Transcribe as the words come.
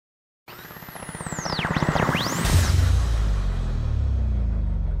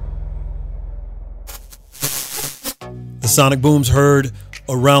sonic booms heard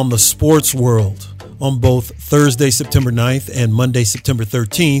around the sports world on both Thursday, September 9th and Monday, September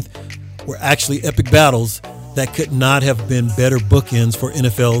 13th were actually epic battles that could not have been better bookends for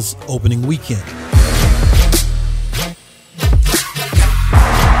NFL's opening weekend.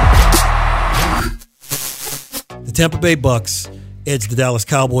 The Tampa Bay Bucs edged the Dallas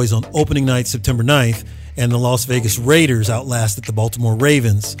Cowboys on opening night, September 9th, and the Las Vegas Raiders outlasted the Baltimore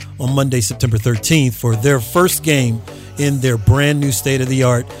Ravens on Monday, September 13th for their first game in their brand new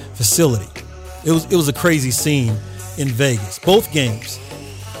state-of-the-art facility. It was a crazy scene in Vegas. In both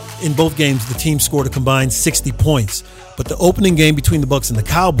games, the team scored a combined 60 points, but the opening game between the Bucs and the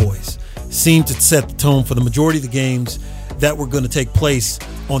Cowboys seemed to set the tone for the majority of the games that were going to take place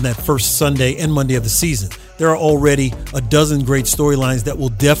on that first Sunday and Monday of the season. There are already a dozen great storylines that will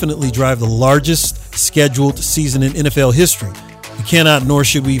definitely drive the largest scheduled season in NFL history. We cannot, nor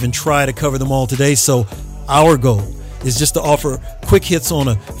should we even try to cover them all today, so our goal is just to offer quick hits on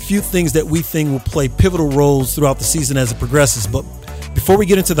a few things that we think will play pivotal roles throughout the season as it progresses. But before we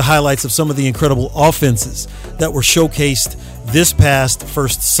get into the highlights of some of the incredible offenses that were showcased this past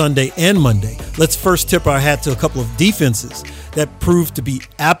first Sunday and Monday, let's first tip our hat to a couple of defenses that proved to be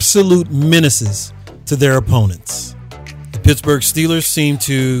absolute menaces to their opponents. The Pittsburgh Steelers seem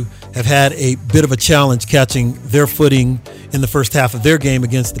to have had a bit of a challenge catching their footing in the first half of their game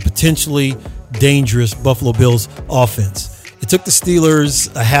against the potentially dangerous Buffalo Bills offense. It took the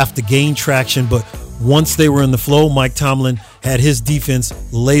Steelers a half to gain traction, but once they were in the flow, Mike Tomlin had his defense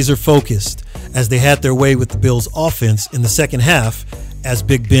laser focused as they had their way with the Bills offense in the second half, as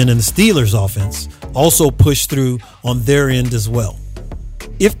Big Ben and the Steelers offense also pushed through on their end as well.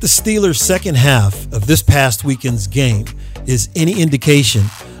 If the Steelers' second half of this past weekend's game is any indication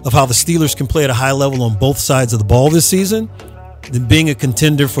of how the Steelers can play at a high level on both sides of the ball this season, then being a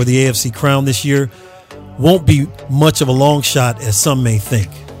contender for the AFC crown this year won't be much of a long shot as some may think.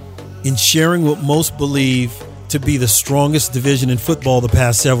 In sharing what most believe to be the strongest division in football the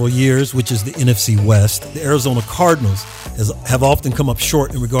past several years, which is the NFC West, the Arizona Cardinals have often come up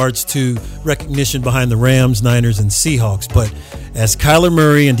short in regards to recognition behind the Rams, Niners, and Seahawks. But as Kyler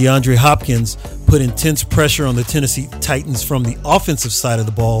Murray and DeAndre Hopkins put intense pressure on the Tennessee Titans from the offensive side of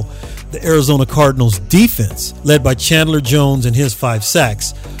the ball, the Arizona Cardinals defense, led by Chandler Jones and his 5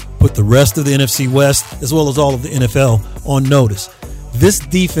 sacks, put the rest of the NFC West, as well as all of the NFL, on notice. This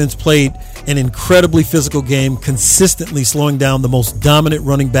defense played an incredibly physical game, consistently slowing down the most dominant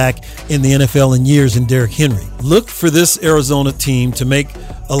running back in the NFL in years in Derrick Henry. Look for this Arizona team to make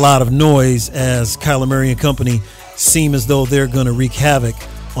a lot of noise as Kyler Murray and company seem as though they're going to wreak havoc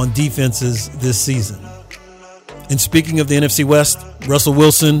on defenses this season. And speaking of the NFC West, Russell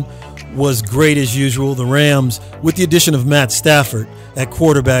Wilson was great as usual. The Rams, with the addition of Matt Stafford at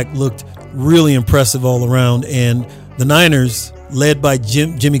quarterback, looked really impressive all around. And the Niners, led by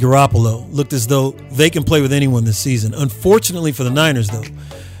Jimmy Garoppolo, looked as though they can play with anyone this season. Unfortunately for the Niners, though,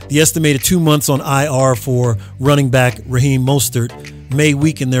 the estimated 2 months on IR for running back Raheem Mostert may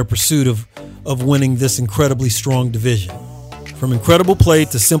weaken their pursuit of winning this incredibly strong division. From incredible play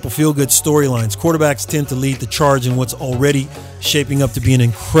to simple feel-good storylines, quarterbacks tend to lead the charge in what's already shaping up to be an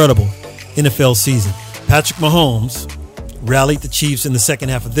incredible NFL season. Patrick Mahomes rallied the Chiefs in the second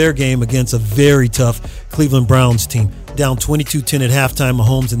half of their game against a very tough Cleveland Browns team. Down 22-10 at halftime,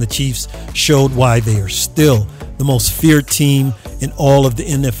 Mahomes and the Chiefs showed why they are still the most feared team in all of the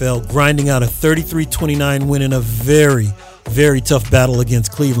NFL, grinding out a 33-29 win in a very, very tough battle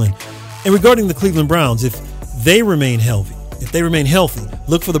against Cleveland. And regarding the Cleveland Browns, if they remain healthy,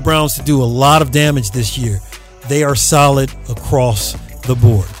 look for the Browns to do a lot of damage this year. They are solid across the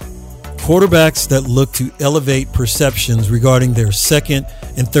board. Quarterbacks that look to elevate perceptions regarding their second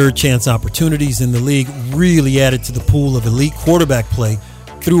and third chance opportunities in the league really added to the pool of elite quarterback play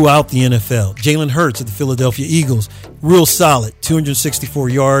throughout the NFL. Jalen Hurts of the Philadelphia Eagles, real solid, 264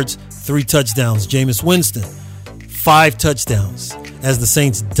 yards, 3 touchdowns. Jameis Winston, 5 touchdowns as the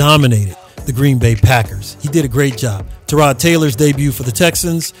Saints dominated the Green Bay Packers. He did a great job. Tyrod Taylor's debut for the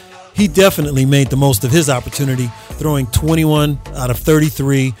Texans, he definitely made the most of his opportunity, throwing 21 out of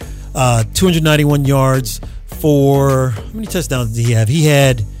 33, 291 yards for, how many touchdowns did he have? He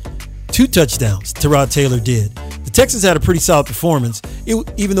had 2 touchdowns, Tyrod Taylor did. The Texans had a pretty solid performance.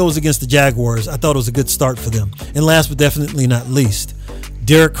 Even though it was against the Jaguars, I thought it was a good start for them. And last but definitely not least,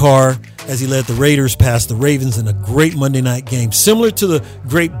 Derek Carr, as he led the Raiders past the Ravens in a great Monday night game, similar to the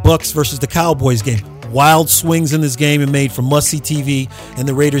great Bucs versus the Cowboys game. Wild swings in this game and made for must-see TV, and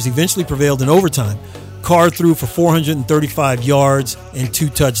the Raiders eventually prevailed in overtime. Carr threw for 435 yards and 2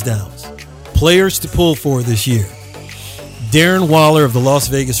 touchdowns. Players to pull for this year: Darren Waller of the Las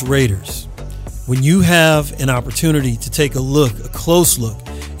Vegas Raiders, when you have an opportunity to take a close look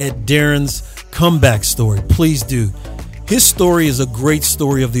at Darren's comeback story, please do. His story is a great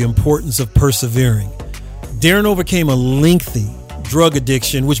story of the importance of persevering. Darren overcame a lengthy drug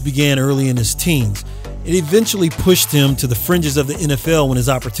addiction, which began early in his teens. It eventually pushed him to the fringes of the NFL when his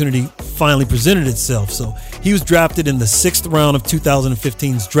opportunity finally presented itself. So he was drafted in the 6th round of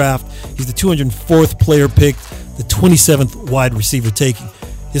 2015's draft. He's the 204th player picked, the 27th wide receiver taken.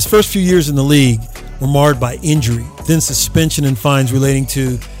 His first few years in the league were marred by injury, then suspension and fines relating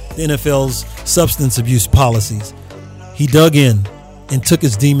to the NFL's substance abuse policies. He dug in and took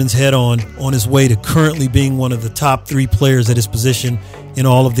his demons head on his way to currently being one of the top 3 players at his position in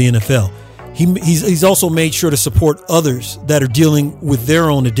all of the NFL. He's also made sure to support others that are dealing with their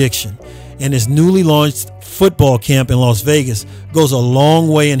own addiction. And his newly launched football camp in Las Vegas goes a long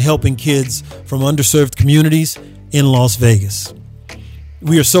way in helping kids from underserved communities in Las Vegas.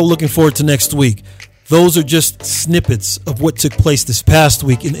 We are so looking forward to next week. Those are just snippets of what took place this past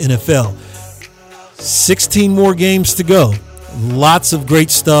week in the NFL. 16 more games to go. Lots of great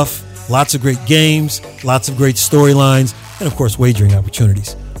stuff, lots of great games, lots of great storylines, and of course, wagering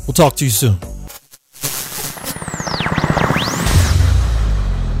opportunities. We'll talk to you soon.